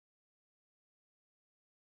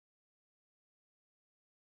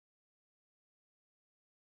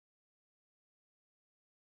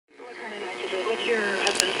What's your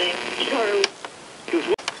husband's name? Charlie.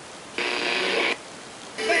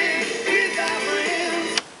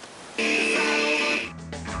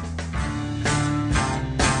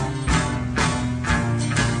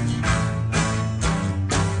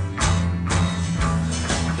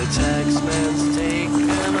 The taxman's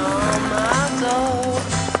taken all my dough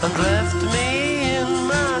and left me in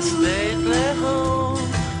my stately home,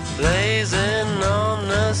 blazing on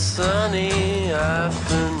a sunny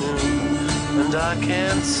afternoon. And I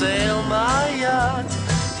can't sail my yacht,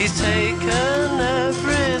 he's taken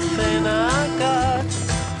everything I got.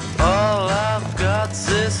 All I've got's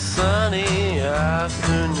this sunny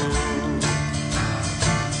afternoon.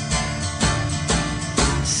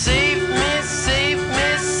 Save me, save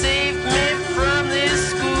me, save me from this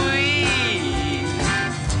squeeze.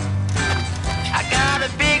 I got a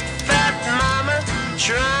big fat mama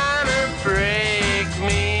trying to break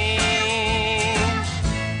me,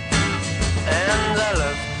 and I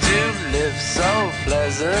love to live so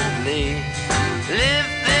pleasantly, live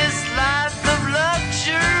this life of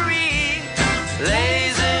luxury,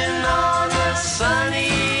 lazing on a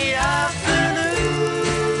sunny afternoon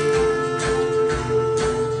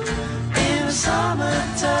in the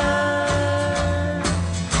summertime,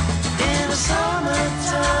 in the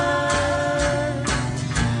summertime,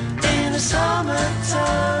 in the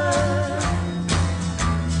summertime.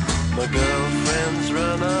 My girlfriend's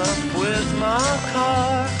run up with my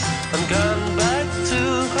car and gone back to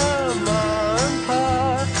her ma and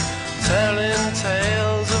pa, telling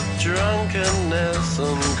tales of drunkenness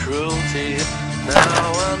and cruelty.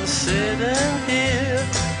 Now I'm sitting here,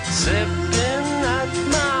 sipping at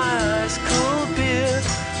my ice cold beer,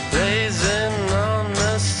 blazing on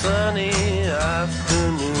the sunny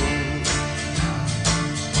afternoon.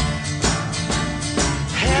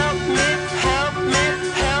 Help me, help me,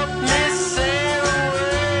 help me sail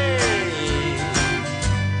away.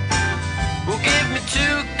 Well, give me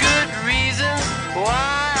 2 good reasons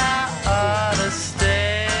why I ought to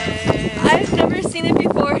stay. I've never seen it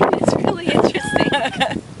before. It's really interesting.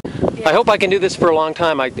 I hope I can do this for a long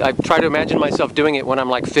time. I try to imagine myself doing it when I'm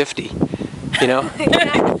like 50, you know?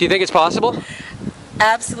 Yeah. Do you think it's possible?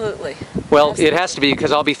 Absolutely. Well, Absolutely. it has to be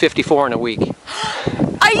because I'll be 54 in a week.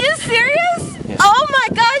 Are you serious? Yeah. Oh my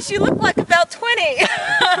gosh, you look like about 20.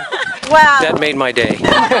 Wow. That made my day.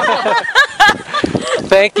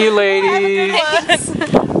 Thank you, ladies.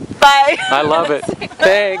 Bye. I love it.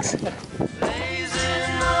 Thanks.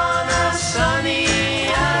 Blazing on a sunny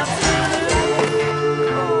afternoon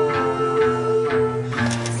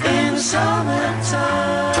in the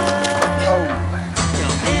summertime.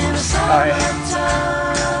 In the summertime.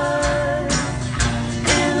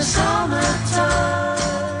 In the summertime.